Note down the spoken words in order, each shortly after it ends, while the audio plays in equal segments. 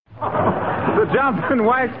Johnson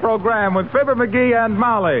Wax program with Fibber, McGee, and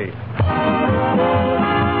Molly.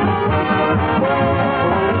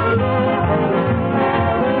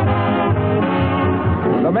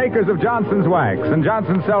 The makers of Johnson's Wax and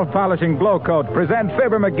Johnson's Self-Polishing Glow Coat present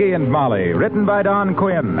Fibber, McGee, and Molly, written by Don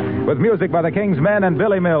Quinn, with music by the King's Men and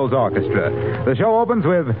Billy Mills Orchestra. The show opens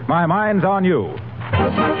with My Mind's on You.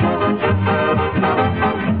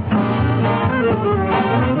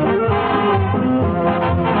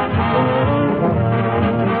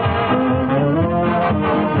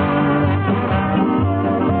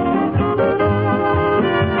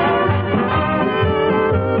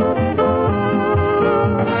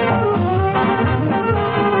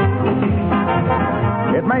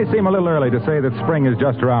 It may seem a little early to say that spring is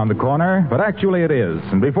just around the corner, but actually it is.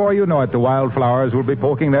 And before you know it, the wildflowers will be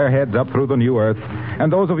poking their heads up through the new earth,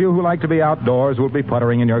 and those of you who like to be outdoors will be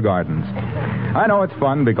puttering in your gardens. I know it's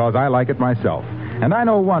fun because I like it myself. And I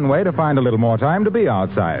know one way to find a little more time to be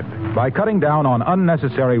outside, by cutting down on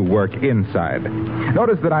unnecessary work inside.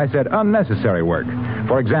 Notice that I said unnecessary work.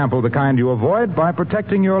 For example, the kind you avoid by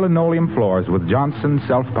protecting your linoleum floors with Johnson's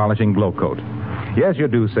Self-Polishing Glow Coat. Yes, you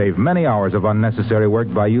do save many hours of unnecessary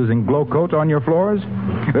work by using Glow Coat on your floors.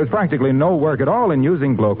 There's practically no work at all in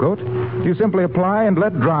using Glow Coat. You simply apply and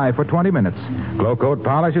let dry for 20 minutes. Glow Coat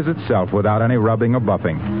polishes itself without any rubbing or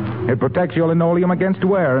buffing. It protects your linoleum against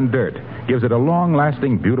wear and dirt, gives it a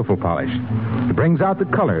long-lasting, beautiful polish. It brings out the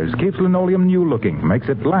colors, keeps linoleum new-looking, makes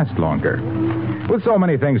it last longer. With so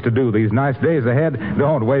many things to do these nice days ahead,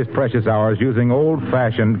 don't waste precious hours using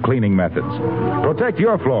old-fashioned cleaning methods. Protect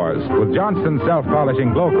your floors with Johnson's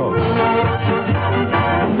Self-Polishing Glow Coat.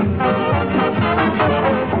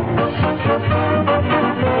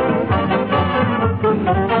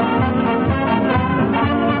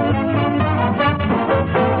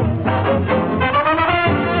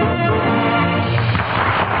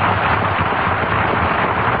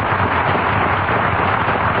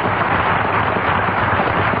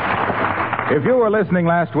 If you were listening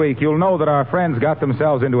last week, you'll know that our friends got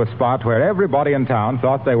themselves into a spot where everybody in town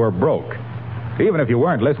thought they were broke. Even if you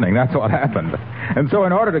weren't listening, that's what happened. And so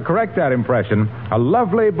in order to correct that impression, a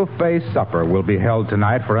lovely buffet supper will be held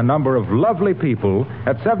tonight for a number of lovely people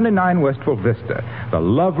at 79 Wistful Vista, the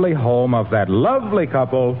lovely home of that lovely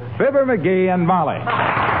couple, Fibber, McGee, and Molly.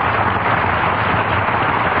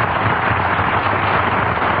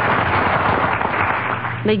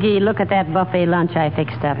 McGee, look at that buffet lunch I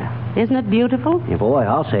fixed up. Isn't it beautiful? Yeah, boy,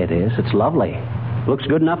 I'll say it is. It's lovely. Looks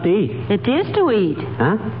good enough to eat. It is to eat.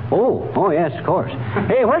 Huh? Oh, yes, of course.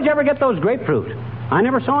 Hey, where'd you ever get those grapefruit? I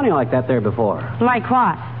never saw any like that there before. Like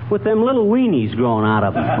what? With them little weenies growing out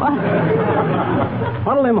of them. What?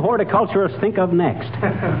 What'll them horticulturists think of next?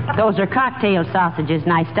 Those are cocktail sausages,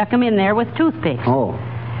 and I stuck them in there with toothpicks. Oh.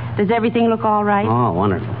 Does everything look all right? Oh,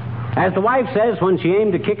 wonderful. As the wife says when she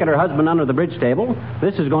aimed to kick at her husband under the bridge table,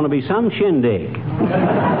 this is going to be some shindig.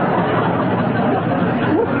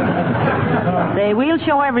 Say, we'll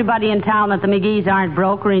show everybody in town that the McGees aren't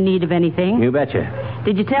broke or in need of anything. You betcha.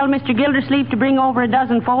 Did you tell Mr. Gildersleeve to bring over a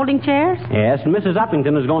dozen folding chairs? Yes, and Mrs.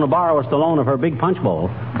 Uppington is going to borrow us the loan of her big punch bowl.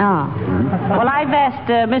 Oh. Well, I've asked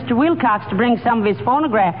Mr. Wilcox to bring some of his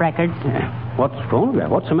phonograph records. Yeah. What's phonograph?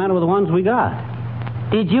 What's the matter with the ones we got?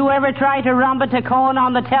 Did you ever try to rumba to Cohen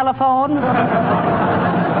on the telephone?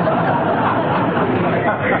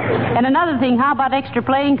 And another thing, how about extra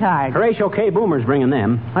playing cards? Horatio K. Boomer's bringing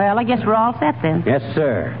them. Well, I guess we're all set then. Yes,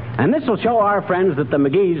 sir. And this will show our friends that the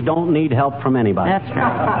McGees don't need help from anybody. That's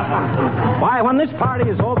right. Why, when this party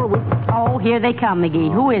is over, Oh, here they come,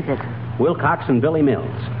 McGee. Who is it? Wilcox and Billy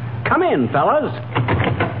Mills. Come in, fellas.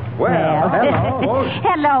 Well, hello.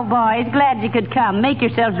 Hello, boys. Glad you could come. Make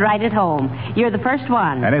yourselves right at home. You're the first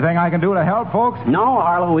one. Anything I can do to help, folks? No,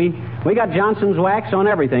 Harlow, we got Johnson's wax on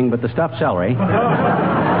everything but the stuffed celery.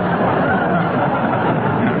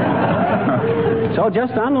 So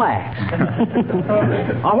just unlax.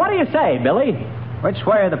 Oh, what do you say, Billy? Which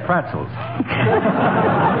way are the pretzels?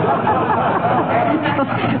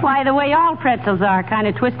 Why, the way all pretzels are, kind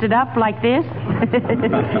of twisted up like this.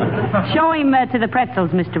 Show him to the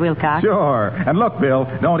pretzels, Mr. Wilcox. Sure. And look, Bill,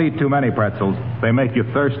 don't eat too many pretzels. They make you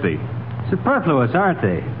thirsty. Superfluous, aren't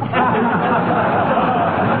they?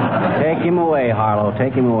 Take him away, Harlow.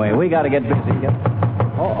 Take him away. We got to get busy.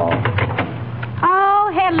 Uh-oh. Oh,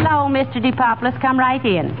 hello, Mr. DePoplis. Come right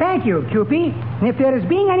in. Thank you, Cupie. And if there is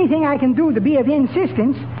being anything I can do to be of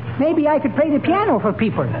insistence, maybe I could play the piano for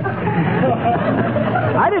people.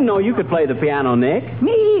 I didn't know you could play the piano, Nick.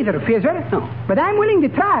 Me either, Fizzer. Oh. But I'm willing to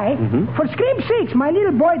try. Mm-hmm. For script 6, my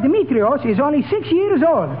little boy Demetrios is only 6 years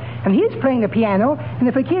old, and he's playing the piano, and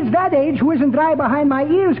if a kid's that age who isn't dry behind my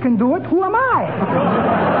ears can do it, who am I?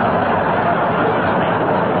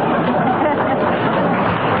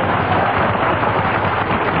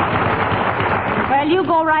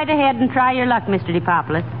 right ahead and try your luck, Mr.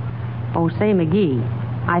 DePopulis. Oh, say, McGee,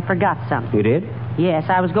 I forgot something. You did? Yes,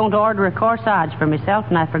 I was going to order a corsage for myself,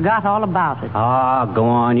 and I forgot all about it. Ah, go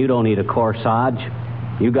on. You don't need a corsage.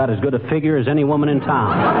 You got as good a figure as any woman in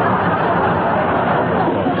town.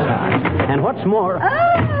 And what's more...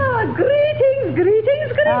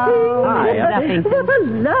 Greetings. Oh, hi. Nothing. What a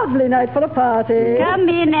lovely night for a party. Come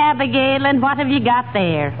in, Abigail, and what have you got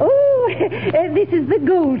there? Oh, this is the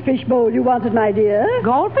goldfish bowl you wanted, my dear.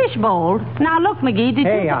 Goldfish bowl? Now, look, McGee, did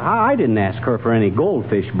Hey, you... I didn't ask her for any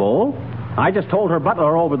goldfish bowl. I just told her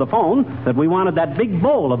butler over the phone that we wanted that big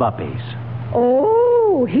bowl of uppies.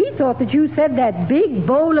 Oh, he thought that you said that big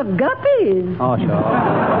bowl of guppies. Oh, sure.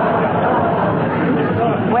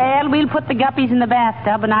 Well, we'll put the guppies in the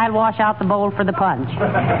bathtub, and I'll wash out the bowl for the punch.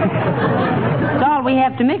 That's all we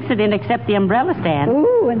have to mix it in except the umbrella stand.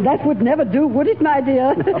 Oh, and that would never do, would it, my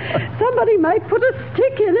dear? Somebody might put a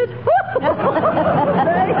stick in it.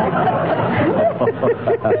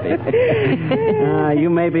 You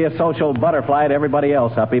may be a social butterfly to everybody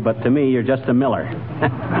else, Uppy, but to me, you're just a Miller.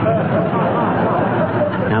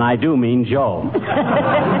 And I do mean Joe.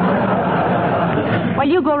 Well,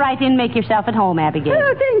 you go right in and make yourself at home, Abigail.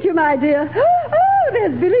 Oh, thank you, my dear. Oh,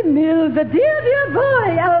 there's Billy Mills, a dear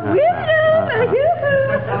boy. Oh,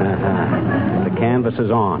 The canvas is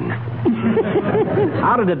on.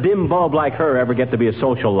 How did a dim bulb like her ever get to be a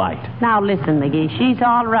social light? Now, listen, McGee, she's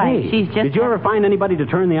all right. Hey, She's just... did you ever find anybody to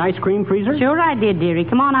turn the ice cream freezer? Sure I did, dearie.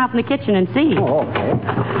 Come on out in the kitchen and see. Oh, okay.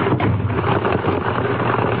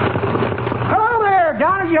 Hello there,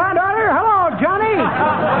 Donnie, your daughter. Hello, Johnny.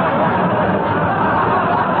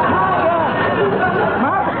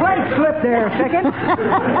 My plate slipped there a second.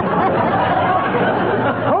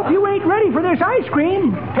 Hope you ain't ready for this ice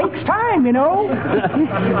cream. Takes time, you know.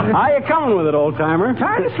 How you coming with it, old-timer?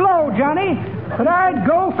 Kind of slow, Johnny. But I'd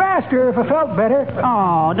go faster if I felt better.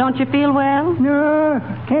 Oh, don't you feel well?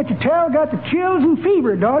 Can't you tell? Got the chills and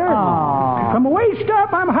fever, daughter. Oh. From my waist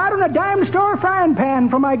up, I'm hot on a dime store frying pan.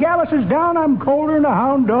 From my galluses down, I'm colder than a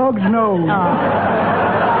hound dog's nose.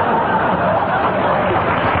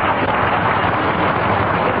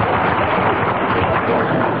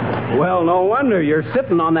 Well, no wonder you're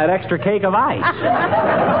sitting on that extra cake of ice.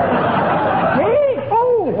 Hey?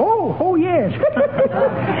 Oh, yes.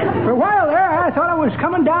 For a while there, I thought I was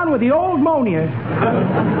coming down with the old monia.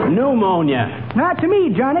 Pneumonia. Not to me,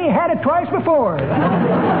 Johnny. Had it twice before. Well,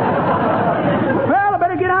 I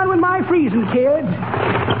better get on with my freezing, kids.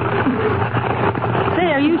 Say,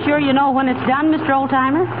 are you sure you know when it's done, Mr.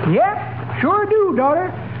 Oldtimer? Yep, sure do,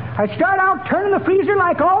 daughter. I start out turning the freezer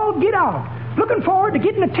like all get out. Looking forward to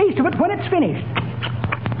getting a taste of it when it's finished.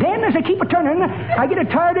 Then, as I keep a turning, I get a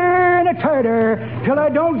tighter and a tighter till I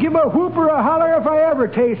don't give a whoop or a holler if I ever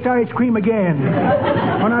taste ice cream again.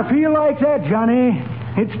 When I feel like that, Johnny,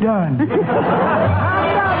 it's done. Now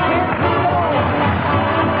get out, kids.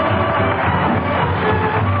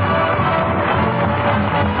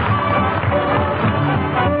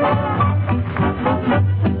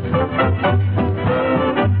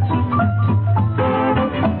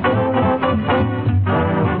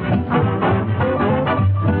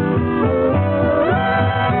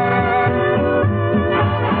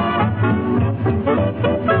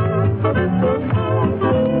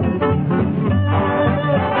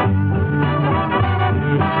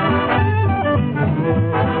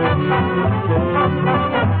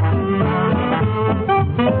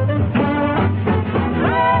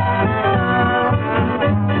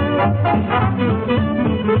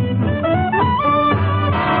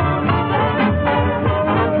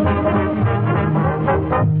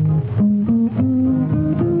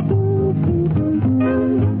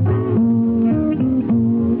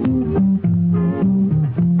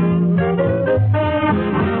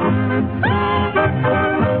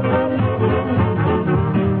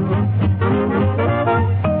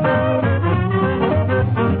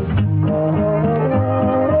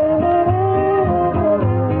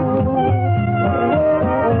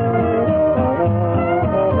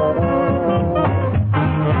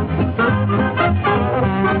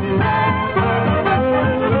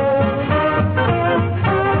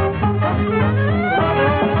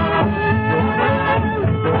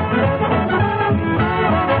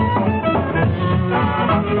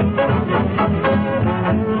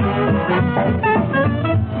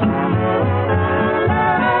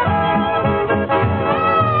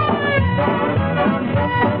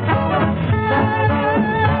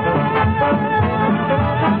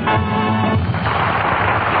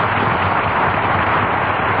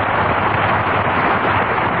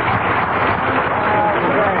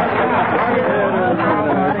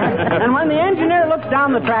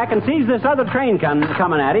 down the track and sees this other train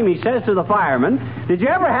coming at him. He says to the fireman, "Did you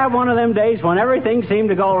ever have one of them days when everything seemed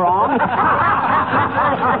to go wrong?"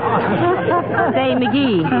 Say,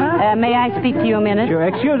 McGee, may I speak to you a minute? Sure.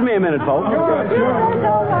 Excuse me a minute, folks.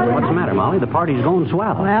 What's the matter, Molly? The party's going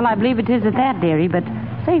swell. Well, I believe it is at that, dearie, but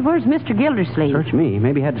say, where's Mr. Gildersleeve? Search me.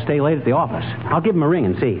 Maybe he had to stay late at the office. I'll give him a ring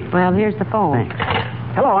and see. Well, here's the phone. Thanks.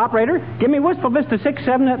 Hello, operator. Give me Wistful Vista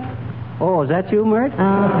 67 Oh, is that you, Mert?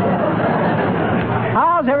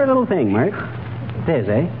 How's every little thing, Mert? It is,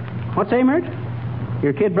 eh? What's say, Mert?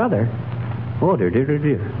 Your kid brother. Oh, dear.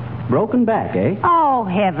 Broken back, eh? Oh,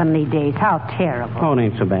 heavenly days. How terrible. Oh, it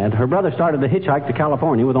ain't so bad. Her brother started the hitchhike to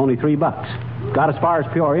California with only $3. Got as far as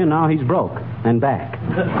Peoria, and now he's broke. And back.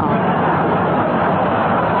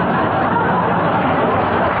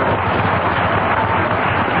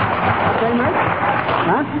 Say, Mert?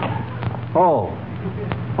 Huh? Oh,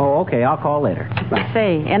 okay. I'll call later. Bye.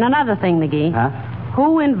 Say, and another thing, McGee. Huh?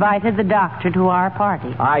 Who invited the doctor to our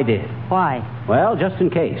party? I did. Why? Well, just in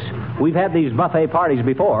case. We've had these buffet parties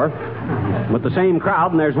before with the same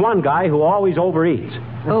crowd, and there's one guy who always overeats.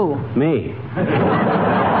 Who? Me.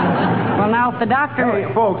 Well, now, if the doctor...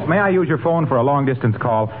 Hey, folks, may I use your phone for a long-distance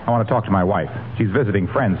call? I want to talk to my wife. She's visiting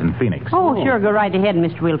friends in Phoenix. Oh, sure. Go right ahead,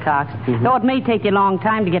 Mr. Wilcox. Though it may take you a long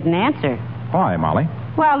time to get an answer. Why, Molly?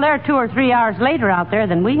 Well, they're 2 or 3 hours later out there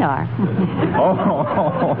than we are.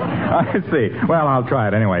 Oh, I see. Well, I'll try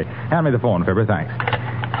it anyway. Hand me the phone, Fibber. Thanks.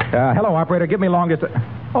 Hello, operator. Give me longest...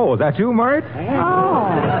 Oh, is that you, Mert? Oh.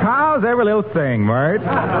 How's every little thing, Mert?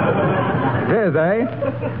 It is, eh?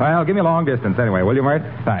 Well, give me long distance anyway, will you, Mert?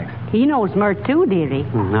 Thanks. He knows Mert, too, dearie.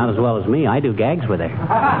 Not as well as me. I do gags with her.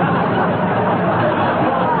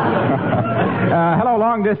 Hello,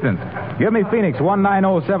 long distance. Give me Phoenix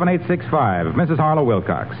 1907865. Mrs. Harlow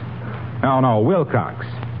Wilcox. No, Wilcox.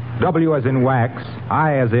 W as in wax,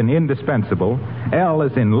 I as in indispensable, L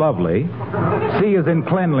as in lovely, C as in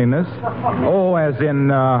cleanliness, O as in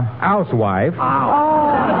housewife,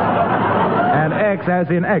 and X as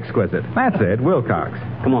in exquisite. That's it, Wilcox.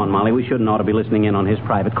 Come on, Molly. We shouldn't ought to be listening in on his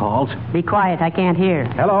private calls. Be quiet. I can't hear.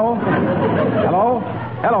 Hello?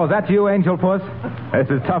 Hello, is that you, Angel Puss? This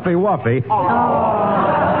is Tuffy Wuffy.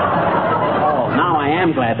 Now I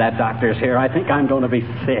am glad that doctor's here. I think I'm going to be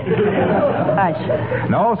sick. Hush.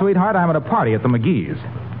 No, sweetheart, I'm at a party at the McGees.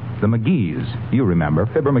 The McGees. You remember,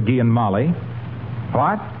 Fibber, McGee, and Molly.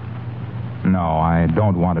 What? No, I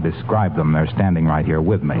don't want to describe them. They're standing right here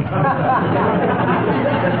with me.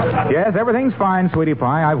 Yes, everything's fine, sweetie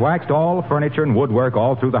pie. I've waxed all the furniture and woodwork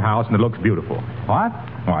all through the house, and it looks beautiful. What?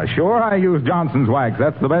 Why, sure, I use Johnson's wax.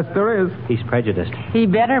 That's the best there is. He's prejudiced. He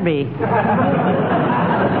better be.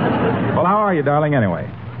 Well, how are you, darling, anyway?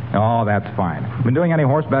 Oh, that's fine. Been doing any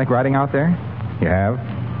horseback riding out there? You have?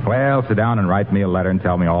 Well, sit down and write me a letter and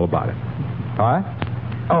tell me all about it. What?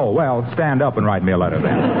 Oh, well, stand up and write me a letter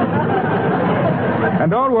then.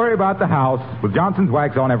 And don't worry about the house. With Johnson's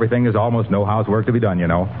wax on everything, there's almost no housework to be done, you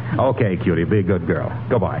know. Okay, cutie, be a good girl.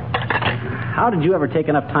 Goodbye. How did you ever take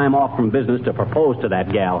enough time off from business to propose to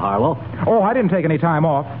that gal, Harlow? Oh, I didn't take any time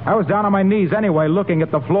off. I was down on my knees anyway, looking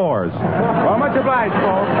at the floors. Well, much obliged,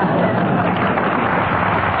 folks.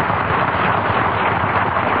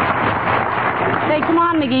 Say, come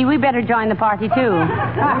on, McGee. We better join the party, too.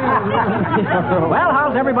 Well,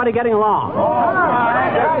 how's everybody getting along?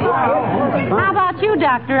 How about you,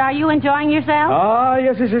 Doctor? Are you enjoying yourself? Ah,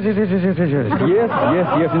 yes, indeed,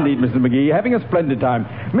 Mr. McGee. Having a splendid time.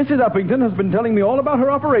 Mrs. Uppington has been telling me all about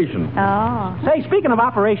her operation. Oh. Say, speaking of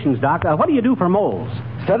operations, Doc, what do you do for moles?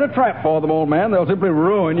 Set a trap for them, old man. They'll simply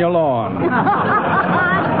ruin your lawn.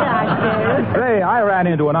 Say, I ran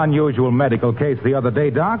into an unusual medical case the other day,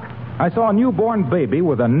 Doc. I saw a newborn baby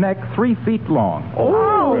with a neck 3 feet long.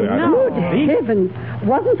 Oh, no. Good heavens.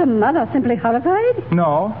 Wasn't the mother simply horrified?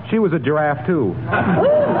 No, she was a giraffe, too.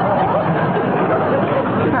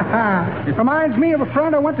 It reminds me of a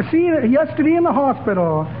friend I went to see yesterday in the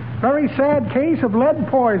hospital. Very sad case of lead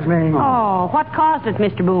poisoning. Oh, what caused it,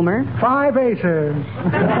 Mr. Boomer? 5 aces.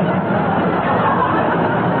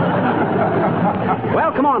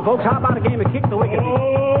 Well, come on, folks. How about a game of Kick the Wicket?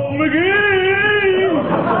 Oh, McGee!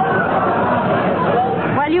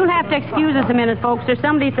 Well, you'll have to excuse us a minute, folks. There's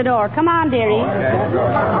somebody at the door. Come on, dearie.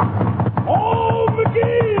 Oh,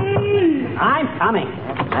 McGee! I'm coming.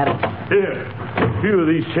 Here. few of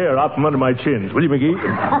these chairs out from under my chins, will you, McGee?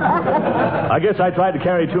 I guess I tried to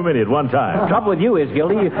carry too many at one time. The trouble with you is,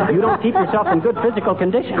 Gildy, you don't keep yourself in good physical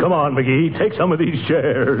condition. Come on, McGee. Take some of these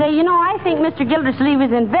chairs. Say, I think Mr. Gildersleeve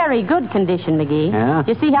is in very good condition, McGee. Yeah?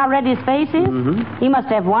 You see how red his face is? Mm-hmm. He must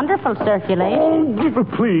have wonderful circulation. Oh,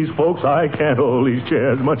 please, folks, I can't hold these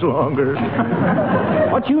chairs much longer.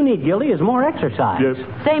 What you need, Gildy, is more exercise. Yes.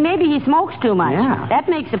 Say, maybe he smokes too much. Yeah. That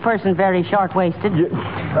makes a person very short-waisted.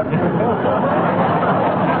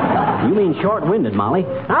 You mean short-winded, Molly.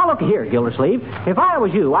 Now, look here, Gildersleeve. If I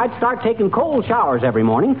was you, I'd start taking cold showers every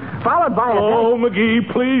morning, followed by a... Oh,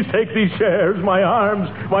 McGee, please take these chairs. My arms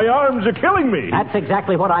are killing me. That's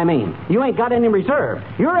exactly what I mean. You ain't got any reserve.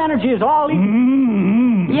 Your energy is all...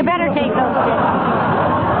 You better take those chairs.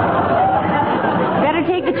 Better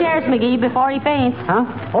take the chairs, McGee, before he faints. Huh?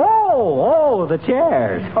 Oh, the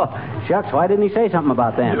chairs. Oh, shucks, why didn't he say something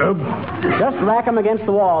about them? Just rack them against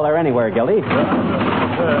the wall or anywhere, Gildy.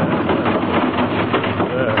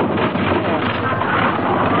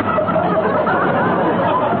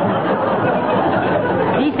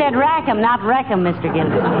 He said rack 'em, not wreck 'em, Mr.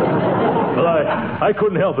 Gildersleeve. Well, I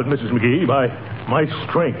couldn't help it, Mrs. McGee. My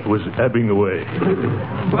strength was ebbing away.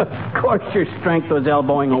 Of course your strength was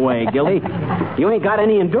elbowing away, Gildy. You ain't got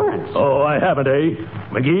any endurance. Oh, I haven't, eh?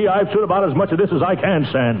 McGee, I've stood about as much of this as I can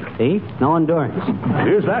stand. See? No endurance.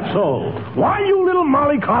 Is that so? Why, you little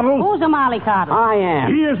mollycoddle? Who's a mollycoddle? I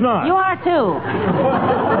am. He is not. You are, too.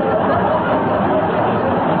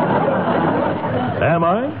 Am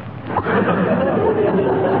I?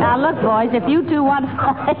 Now, look, boys, if you two want to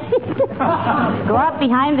fight, go out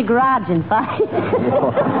behind the garage and fight.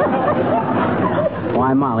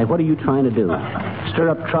 Why, Molly, what are you trying to do? Stir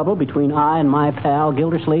up trouble between I and my pal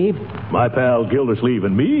Gildersleeve? My pal Gildersleeve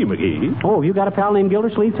and me, McGee. Oh, you got a pal named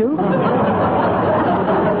Gildersleeve, too?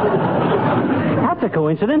 That's a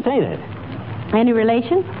coincidence, ain't it? Any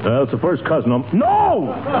relation? It's the first cousin. No!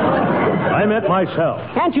 I meant myself.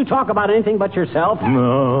 Can't you talk about anything but yourself?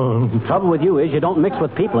 No. The trouble with you is you don't mix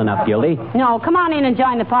with people enough, Gildy. No, come on in and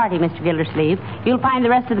join the party, Mr. Gildersleeve. You'll find the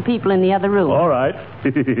rest of the people in the other room. All right.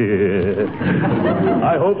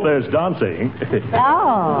 I hope there's dancing.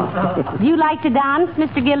 Oh. Do you like to dance,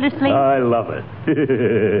 Mr. Gildersleeve? I love it.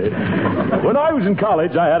 When I was in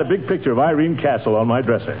college, I had a big picture of Irene Castle on my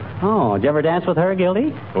dresser. Oh, did you ever dance with her,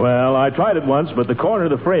 Gildy? Well, I tried it once, but the corner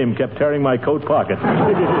of the frame kept tearing my coat pocket.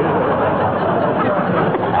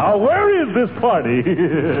 Now, where is this party? Gee,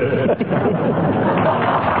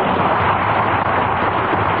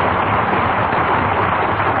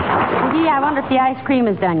 I wonder if the ice cream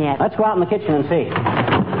is done yet. Let's go out in the kitchen and see.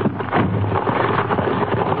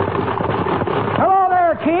 Hello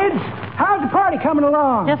there, kids. How's the party coming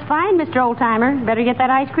along? Just fine, Mr. Oldtimer. Better get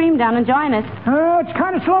that ice cream done and join us. It's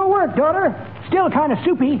kind of slow work, daughter. Still kind of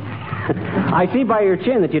soupy. I see by your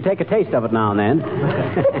chin that you take a taste of it now and then.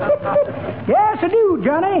 Yes, I do,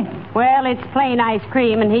 Johnny. Well, it's plain ice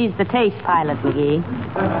cream, and he's the taste pilot, McGee.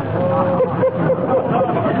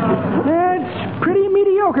 That's pretty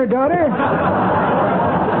mediocre, daughter.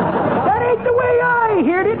 That ain't the way I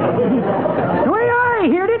heard it. The way I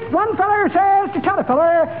heard it, one feller says to t'other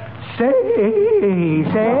feller, says,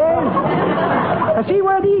 I see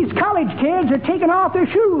where these college kids are taking off their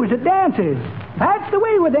shoes at dances. That's the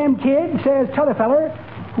way with them kids, says t'other feller,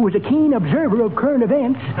 who was a keen observer of current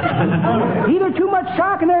events. Either too much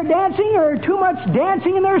sock in their dancing or too much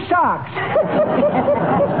dancing in their socks.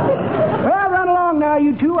 Well, run along now,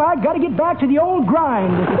 you two. I've got to get back to the old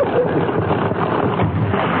grind.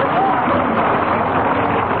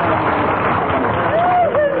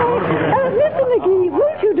 Mr. McGee,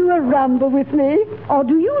 won't you do a rumba with me? Or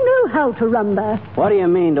do you know how to rumba? What do you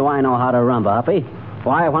mean, do I know how to rumba, Uppy?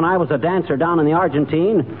 Why, when I was a dancer down in the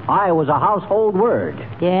Argentine, I was a household word.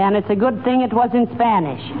 Yeah, and it's a good thing it was in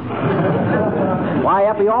Spanish. Why,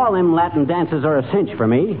 Uppy, all them Latin dances are a cinch for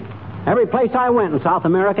me. Every place I went in South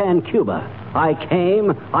America and Cuba, I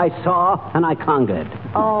came, I saw, and I conquered.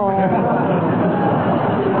 Oh.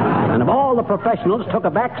 And of all the professionals, took a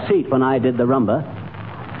back seat when I did the rumba.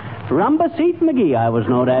 Rumba Seat McGee, I was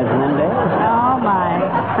known as in them days. Oh, my.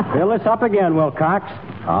 Fill this up again, Wilcox.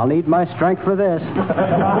 I'll need my strength for this.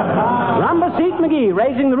 Rumba Seat McGee,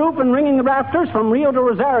 raising the roof and ringing the rafters from Rio de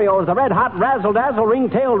Rosario as the red-hot razzle-dazzle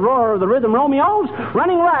ring-tailed roar of the rhythm Romeos,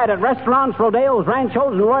 running riot at restaurants, rodeos,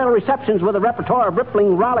 ranchos, and royal receptions with a repertoire of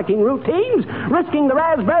rippling, rollicking routines, risking the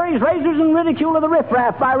raspberries, razors, and ridicule of the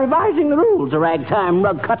riffraff by revising the rules of ragtime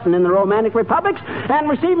rug-cutting in the romantic republics, and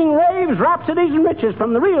receiving raves, rhapsodies, and riches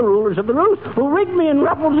from the real rulers of the roost, who rigged me in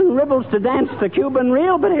ruffles and ribbles to dance the Cuban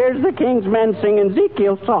reel, but here's the king's men singing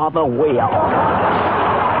Ezekiel saw the wheel.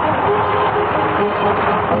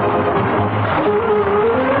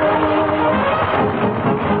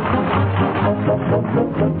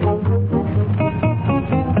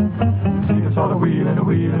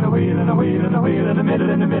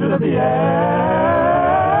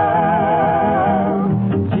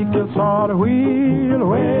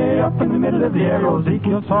 middle of the air.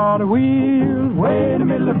 Ezekiel saw the wheel way in the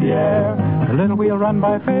middle of the air. The little wheel run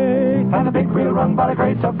by faith, and the big wheel run by the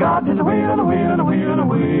grace of God. There's a wheel and a wheel and a wheel and a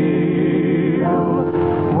wheel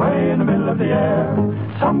way in the middle of the air.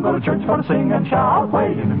 Some go to church for to sing and shout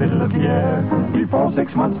way in the middle of the air. Before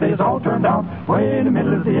 6 months they all turned out way in the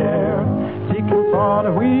middle of the air. Ezekiel saw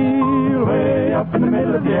the wheel way up in the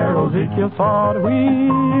middle of the air. Ezekiel saw the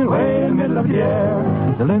wheel way in the middle of the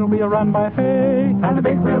air. The little wheel run by faith, and the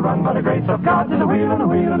big wheel run by the grace of God. There's a wheel and a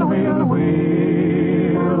wheel and a wheel and a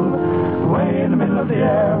wheel way in the middle of the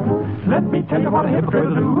air. Let me tell you what a hypocrite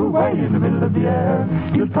will do way in the middle of the air.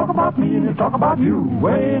 He'll talk about me and he'll talk about you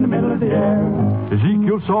way in the middle of the air.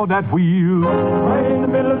 Ezekiel saw that wheel way in the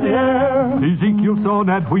middle of the air. Ezekiel saw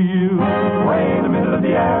that wheel way in the middle of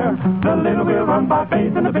the air. The little wheel run by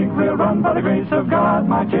faith and the big wheel run by the grace of God.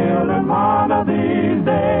 My children, one of these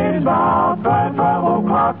days, about 12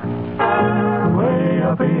 o'clock, way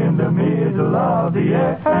up in the middle of the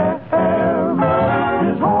air,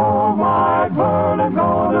 this whole wide world is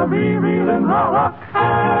gonna reel and rock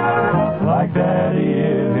like Daddy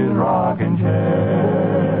in his rocking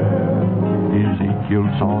chair. Ezekiel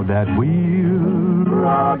saw that wheel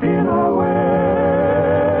rocking away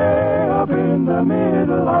up in the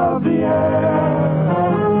middle of the air.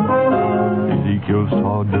 Ezekiel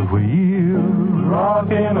saw the wheel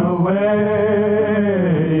rocking away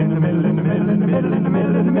in the middle, in the middle, in the middle, in the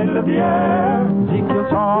middle, in the middle of the air. Ezekiel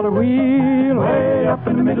saw the wheel way up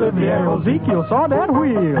in the middle of the air. Ezekiel saw that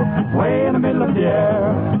wheel way in the middle of the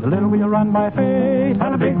air. The little wheel run by faith,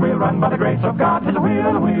 and the big wheel run by the grace of God. There's a wheel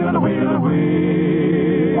and a wheel and a wheel and a wheel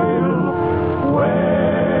way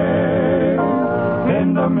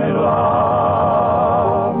in the middle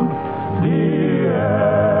of the air.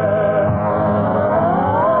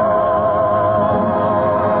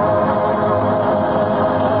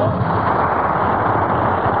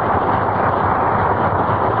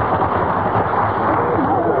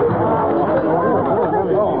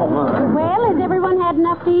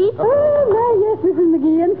 Enough to eat? Oh, my, yes, Mrs.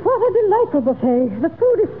 McGee, and what a delightful buffet. The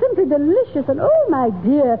food is simply delicious, and oh, my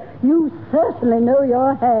dear, you certainly know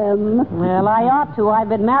your ham. Well, I ought to. I've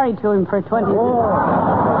been married to him for 20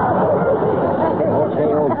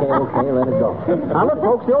 Okay, let it go. Now, look,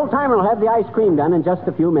 folks, the old-timer will have the ice cream done in just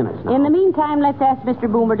a few minutes now. In the meantime, let's ask Mr.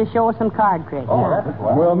 Boomer to show us some card tricks.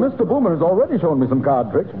 Well, Mr. Boomer has already shown me some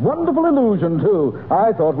card tricks. Wonderful illusion, too.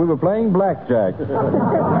 I thought we were playing blackjack.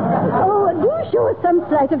 Oh, do show us some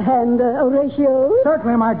sleight of hand, Horatio.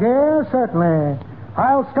 Certainly, my dear, certainly.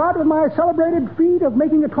 I'll start with my celebrated feat of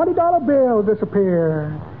making a $20 bill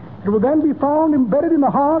disappear. It will then be found embedded in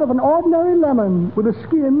the heart of an ordinary lemon with the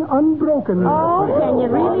skin unbroken. Oh, can you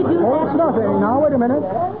really do Oh, that? it's nothing. Now, wait a minute.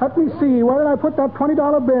 Let me see. Where did I put that $20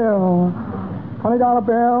 bill? $20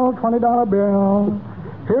 bill, $20 bill.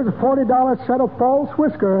 Here's a $40 set of false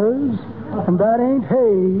whiskers, and that ain't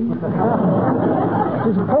hay.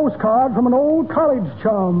 Here's a postcard from an old college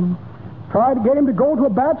chum. Tried to get him to go to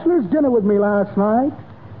a bachelor's dinner with me last night,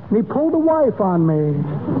 and he pulled a wife on me.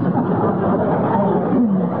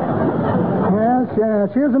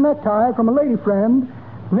 Yes. Here's a necktie from a lady friend,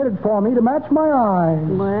 knitted for me to match my eyes.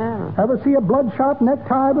 Well. Ever see a bloodshot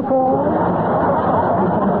necktie before?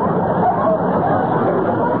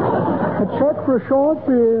 A check for a short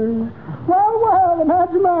beard. Well,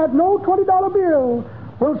 imagine that. No $20 bill.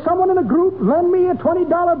 Will someone in the group lend me a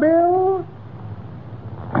 $20 bill?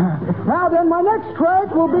 Now then, my next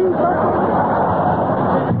trick will be...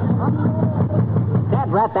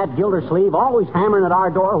 Rat, that Gildersleeve, always hammering at our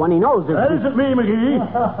door when he knows there's... That isn't me, McGee.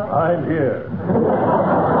 I'm here.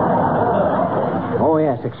 Oh,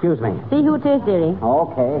 yes, excuse me. See who it is, dearie.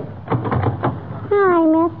 Okay. Hi,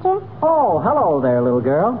 mister. Oh, hello there, little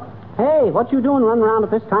girl. Hey, what you doing running around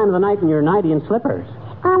at this time of the night in your nightie and slippers?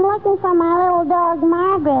 I'm looking for my little dog,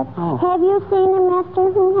 Margaret. Oh. Have you seen him,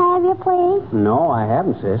 mister? Have you, please? No, I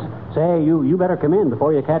haven't, sis. Say, you better come in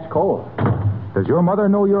before you catch cold. Does your mother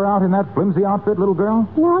know you're out in that flimsy outfit, little girl?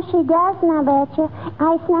 No, she doesn't, I bet you.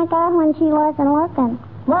 I snuck out when she wasn't looking.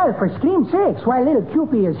 Well, for steam's sakes, while little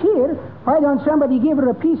Cupie is here, why don't somebody give her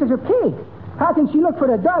a piece of her cake? How can she look for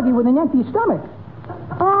a doggy with an empty stomach?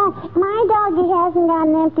 Oh, my doggy hasn't got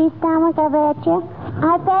an empty stomach, I bet you.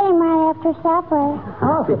 I fed him right after supper.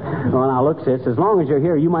 Oh. Well, now, look, sis, as long as you're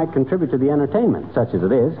here, you might contribute to the entertainment, such as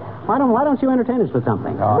it is. Why don't you entertain us with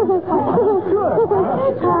something? Oh,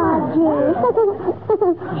 gee.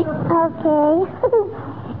 Okay.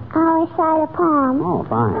 I'll recite a poem. Oh,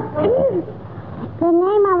 fine. The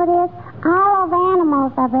name of it is All of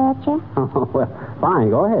Animals, I bet you. Oh, well, fine.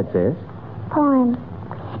 Go ahead, sis. Poem.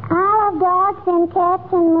 All of dogs and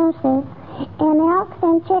cats and mooses, and elks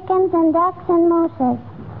and chickens and ducks and mooses.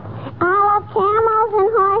 I love camels and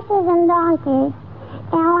horses and donkeys,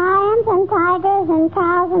 and lions and tigers and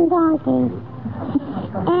cows and donkeys,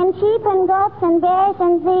 and sheep and goats and bears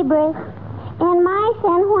and zebras, and mice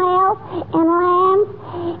and whales and lambs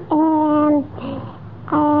and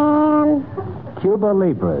Cuba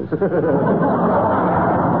Libras. Thanks,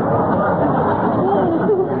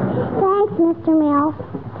 Mr. Mills.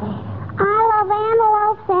 I love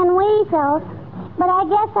antelopes and weasels, but I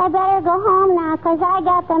guess I better go home now because I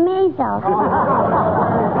got the measles.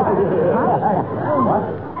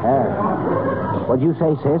 What'd you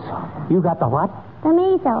say, sis? You got the what? The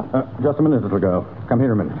measles. Just a minute, little girl. Come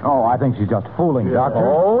here a minute. Oh, I think she's just fooling, Doctor.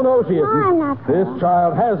 Oh, no, she isn't. No, I'm not. This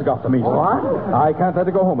child has got the measles. What? I can't let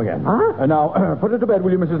her go home again. Huh? Now, put her to bed,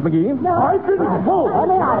 will you, Mrs. McGee? No. I didn't fool. Let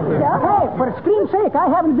me out of here. Hey, for scream's sake, I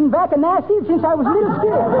haven't been back in nasty since I was a little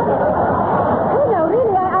kid.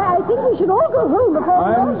 Really, I think we should all go home before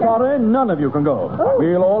we I'm sorry, none of you can go. Oh.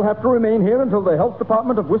 We'll all have to remain here until the health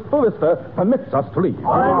department of Wistful Vista permits us to leave.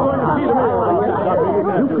 I'm going to see the mayor.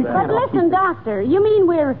 But listen, Doctor, you mean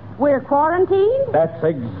we're quarantined? That's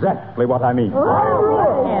exactly what I mean.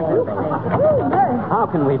 How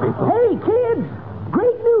can we be? Hey, kids,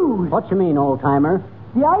 great news. What you mean, old-timer?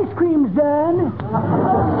 The ice cream's done.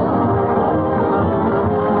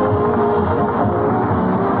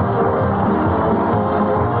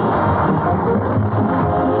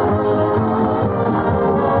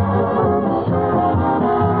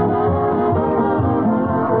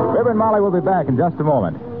 Fibber and Molly will be back in just a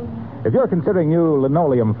moment. If you're considering new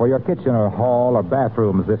linoleum for your kitchen or hall or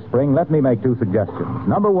bathrooms this spring, let me make 2 suggestions.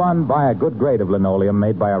 Number 1, buy a good grade of linoleum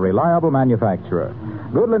made by a reliable manufacturer.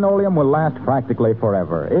 Good linoleum will last practically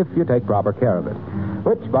forever if you take proper care of it.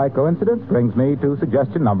 Which, by coincidence, brings me to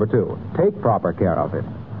suggestion number 2. Take proper care of it.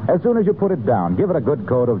 As soon as you put it down, give it a good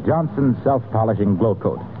coat of Johnson's self-polishing Glow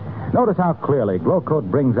Coat. Notice how clearly Glow Coat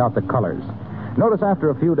brings out the colors. Notice after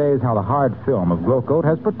a few days how the hard film of Glow Coat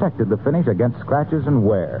has protected the finish against scratches and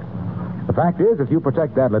wear. The fact is, if you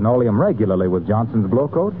protect that linoleum regularly with Johnson's Glow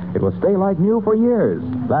Coat, it will stay like new for years,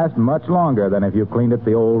 last much longer than if you cleaned it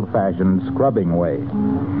the old-fashioned scrubbing way.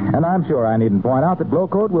 And I'm sure I needn't point out that Glow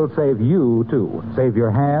Coat will save you, too. Save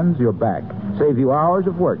your hands, your back. Save you hours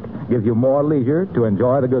of work. Give you more leisure to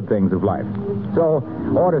enjoy the good things of life. So,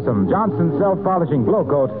 order some Johnson's self-polishing Glow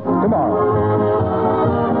Coat tomorrow.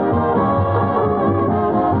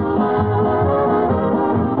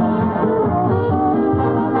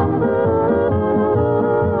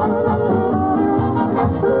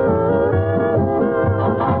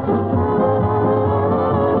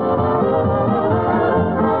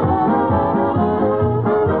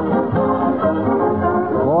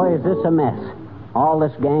 A mess. All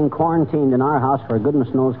this gang quarantined in our house for goodness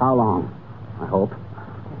knows how long, I hope.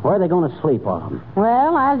 Where are they going to sleep, all of them?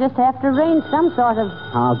 Well, I'll just have to arrange some sort of...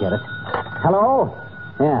 I'll get it. Hello?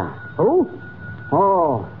 Yeah. Who?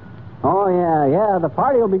 Oh, yeah. The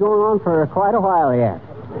party will be going on for quite a while yet.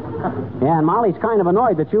 Yeah, and Molly's kind of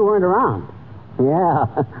annoyed that you weren't around. Yeah.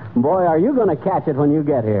 Boy, are you going to catch it when you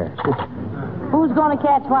get here. Who's going to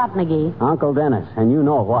catch what, McGee? Uncle Dennis, and you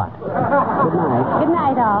know what. Good night. Good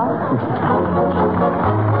night, all.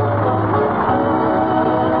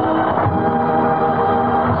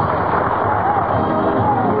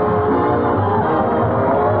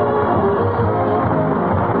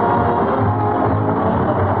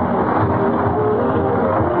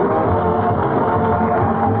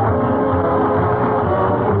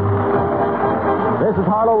 This is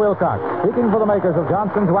Harlow Wilcox, speaking for the makers of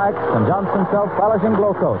Johnson's Wax and Johnson's Self-Polishing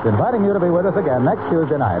Glow Coat, inviting you to be with us again next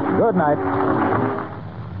Tuesday night. Good night.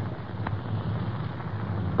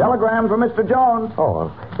 Telegram for Mr. Jones. Oh,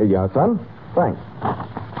 here you are, son. Thanks.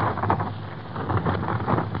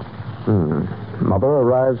 Mother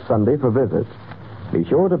arrives Sunday for visit. Be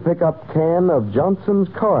sure to pick up can of Johnson's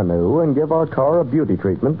Carnu and give our car a beauty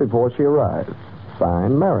treatment before she arrives.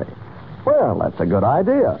 Signed, Mary. Well, that's a good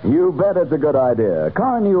idea. You bet it's a good idea.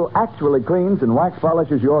 Carnu actually cleans and wax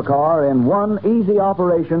polishes your car in one easy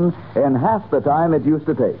operation in half the time it used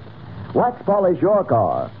to take. Wax polish your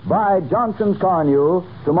car. Buy Johnson's Carnu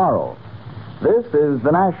tomorrow. This is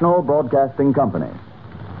the National Broadcasting Company.